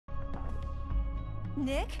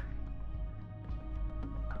Nick?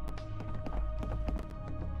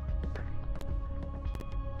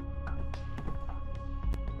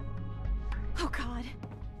 Oh God,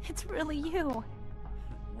 it's really you.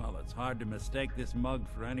 Well, it's hard to mistake this mug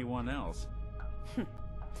for anyone else.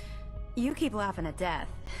 You keep laughing at death.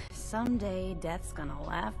 Someday, death's gonna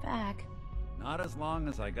laugh back. Not as long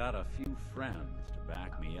as I got a few friends to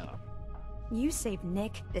back me up. You saved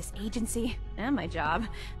Nick, this agency, and my job.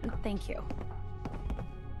 Thank you.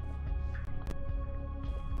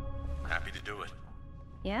 Happy to do it.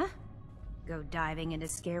 Yeah? Go diving into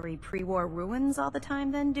scary pre-war ruins all the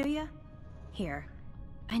time then, do ya? Here,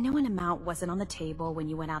 I know an amount wasn't on the table when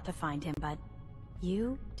you went out to find him, but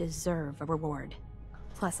you deserve a reward.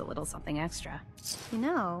 Plus a little something extra. You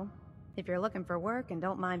know, if you're looking for work and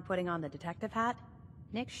don't mind putting on the detective hat,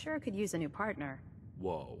 Nick sure could use a new partner.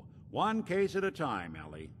 Whoa. One case at a time,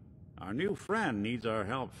 Ellie. Our new friend needs our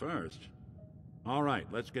help first. All right,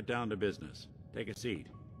 let's get down to business. Take a seat.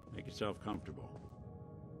 Make yourself comfortable.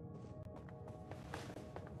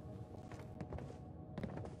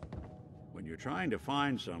 When you're trying to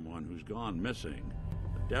find someone who's gone missing,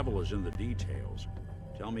 the devil is in the details.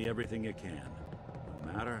 Tell me everything you can,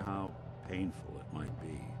 no matter how painful it might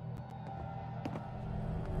be.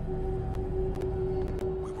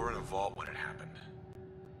 We were in a vault when it happened.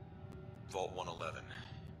 Vault 111.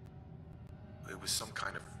 It was some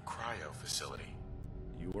kind of cryo facility.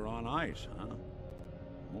 You were on ice, huh?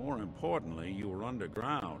 More importantly, you were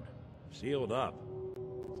underground, sealed up.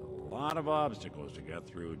 It's a lot of obstacles to get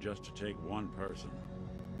through just to take one person.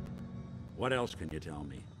 What else can you tell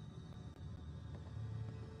me?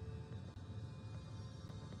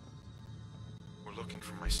 We're looking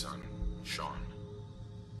for my son, Sean.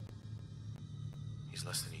 He's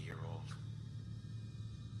less than a year old.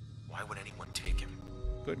 Why would anyone take him?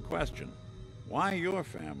 Good question. Why your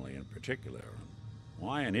family in particular? And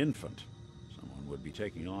why an infant? Someone would be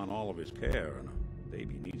taking on all of his care, and a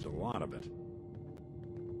baby needs a lot of it.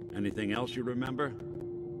 Anything else you remember?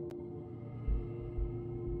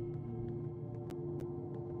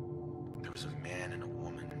 There was a man and a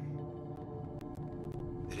woman.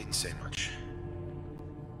 They didn't say much.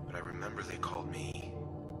 But I remember they called me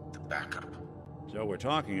the backup. So we're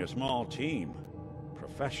talking a small team.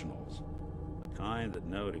 Professionals. The kind that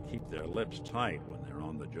know to keep their lips tight when they're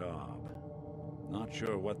on the job. Not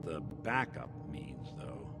sure what the backup means,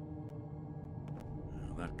 though.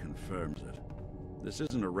 Well, that confirms it. This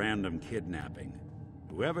isn't a random kidnapping.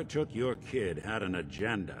 Whoever took your kid had an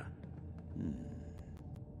agenda.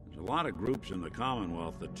 There's a lot of groups in the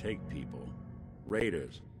Commonwealth that take people.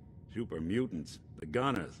 Raiders, super mutants, the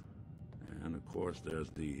Gunners, and of course there's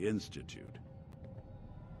the Institute.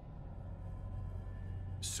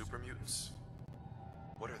 Super mutants?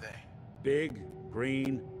 What are they? Big,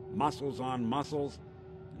 green, muscles on muscles.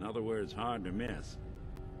 In other words, hard to miss.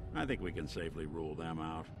 I think we can safely rule them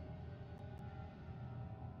out.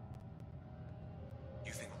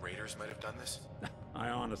 You think raiders might have done this? I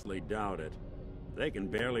honestly doubt it. They can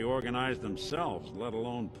barely organize themselves, let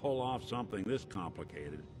alone pull off something this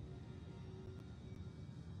complicated.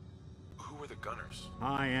 Who were the Gunners?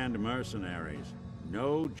 High-end mercenaries.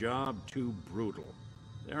 No job too brutal.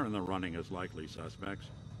 They're in the running as likely suspects.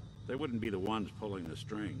 They wouldn't be the ones pulling the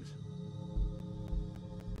strings.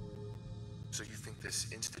 So you think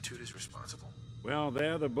this Institute is responsible? Well,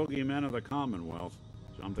 they're the boogeymen of the Commonwealth.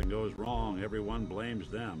 Something goes wrong, everyone blames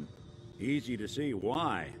them. Easy to see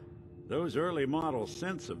why. Those early model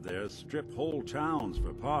synths of theirs strip whole towns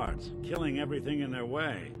for parts, killing everything in their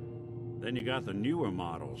way. Then you got the newer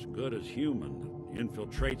models, good as human, that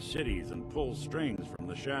infiltrate cities and pull strings from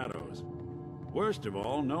the shadows. Worst of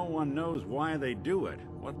all, no one knows why they do it,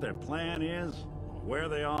 what their plan is, or where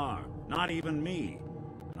they are. Not even me.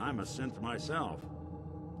 And I'm a synth myself.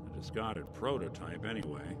 A discarded prototype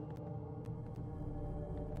anyway.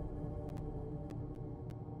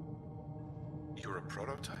 You're a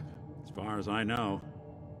prototype? As far as I know.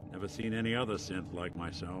 Never seen any other synth like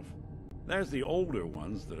myself. There's the older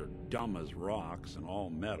ones that are dumb as rocks and all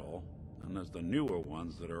metal, and there's the newer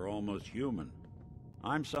ones that are almost human.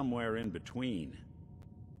 I'm somewhere in between.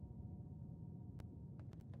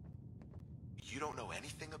 You don't know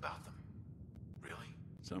anything about them? Really?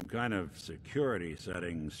 Some kind of security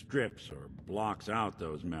setting strips or blocks out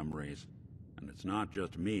those memories. And it's not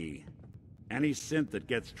just me. Any synth that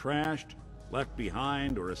gets trashed, left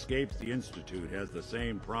behind, or escapes the Institute has the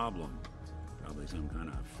same problem. Probably some kind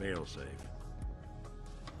of failsafe.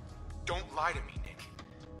 Don't lie to me, Nick.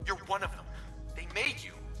 You're one of them. They made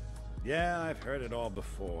you. Yeah, I've heard it all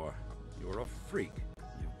before. You're a freak.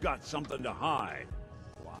 You've got something to hide.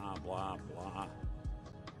 Blah, blah, blah.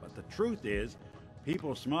 But the truth is,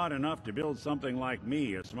 People smart enough to build something like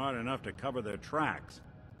me are smart enough to cover their tracks,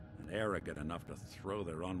 and arrogant enough to throw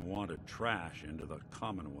their unwanted trash into the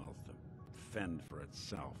Commonwealth to fend for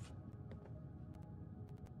itself.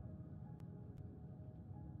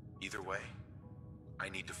 Either way, I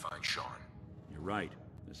need to find Sean. You're right.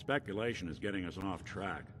 The speculation is getting us off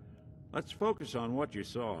track. Let's focus on what you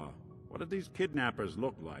saw. What did these kidnappers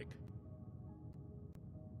look like?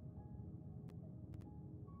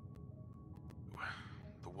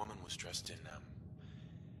 The woman was dressed in,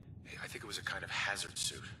 I think it was a kind of hazard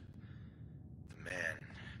suit. The man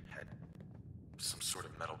had some sort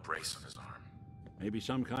of metal brace on his arm. Maybe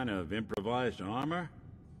some kind of improvised armor?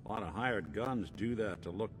 A lot of hired guns do that to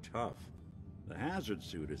look tough. The hazard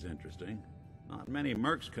suit is interesting. Not many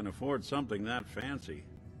mercs can afford something that fancy.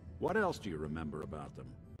 What else do you remember about them?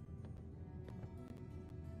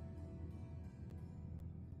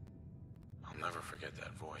 I'll never forget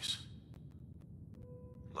that voice.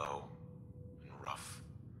 Low and rough.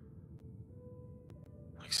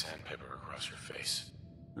 Like sandpaper across your face.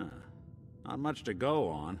 Not much to go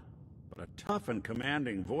on, but a tough and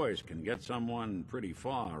commanding voice can get someone pretty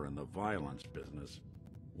far in the violence business.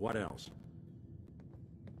 What else?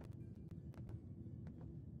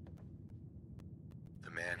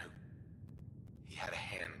 The man he had a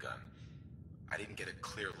handgun. I didn't get a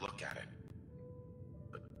clear look at it.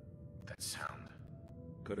 But that sound...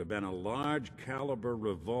 Could have been a large caliber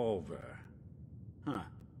revolver. Huh.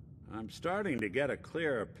 I'm starting to get a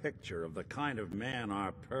clearer picture of the kind of man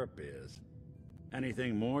our perp is.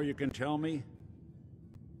 Anything more you can tell me?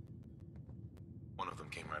 One of them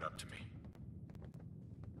came right up to me.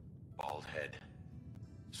 Bald head.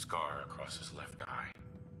 Scar across his left eye.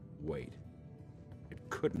 Wait. It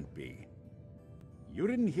couldn't be. You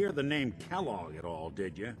didn't hear the name Kellogg at all,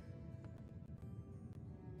 did you?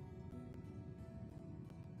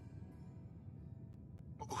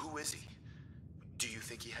 Who is he? Do you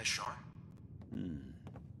think he has Sean?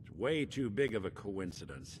 It's way too big of a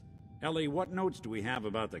coincidence. Ellie, what notes do we have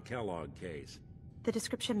about the Kellogg case? The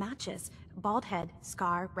description matches. Bald head,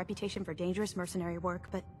 scar, reputation for dangerous mercenary work,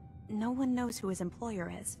 but no one knows who his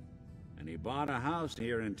employer is. And he bought a house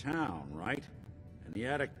here in town, right? And he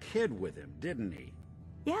had a kid with him, didn't he?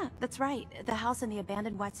 Yeah, that's right. The house in the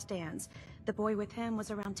abandoned West Stands. The boy with him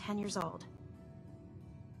was around 10 years old.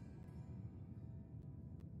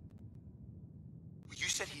 You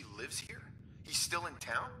said he lives here? He's still in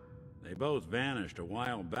town? They both vanished a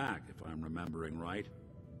while back, if I'm remembering right.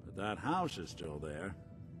 But that house is still there.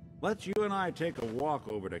 Let's you and I take a walk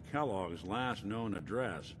over to Kellogg's last known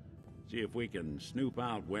address. See if we can snoop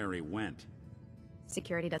out where he went.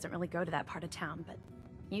 Security doesn't really go to that part of town, but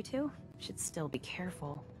you two should still be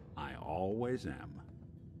careful. I always am.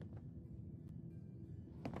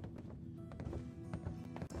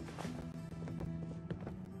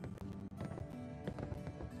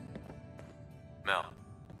 Mel.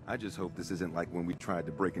 I just hope this isn't like when we tried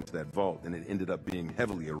to break into that vault and it ended up being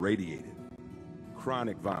heavily irradiated.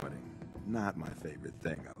 Chronic vomiting. Not my favorite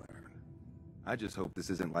thing, I learned. I just hope this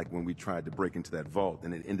isn't like when we tried to break into that vault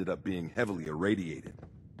and it ended up being heavily irradiated.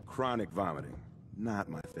 Chronic vomiting. Not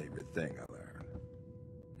my favorite thing, I learned.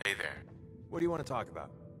 Hey there. What do you want to talk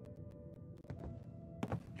about?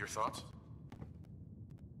 Your thoughts?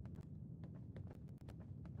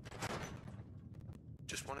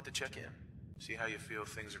 Just wanted to check in. See how you feel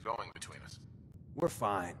things are going between us. We're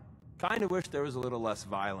fine. Kinda wish there was a little less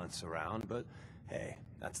violence around, but hey,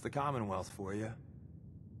 that's the Commonwealth for you.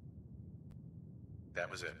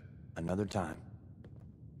 That was it. Another time.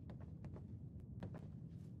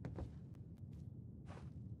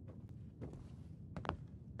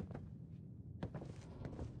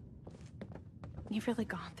 You've really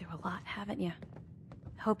gone through a lot, haven't you?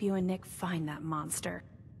 Hope you and Nick find that monster.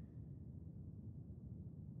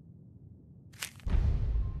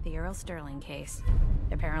 The Earl Sterling case.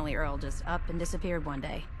 Apparently Earl just up and disappeared one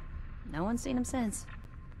day. No one's seen him since.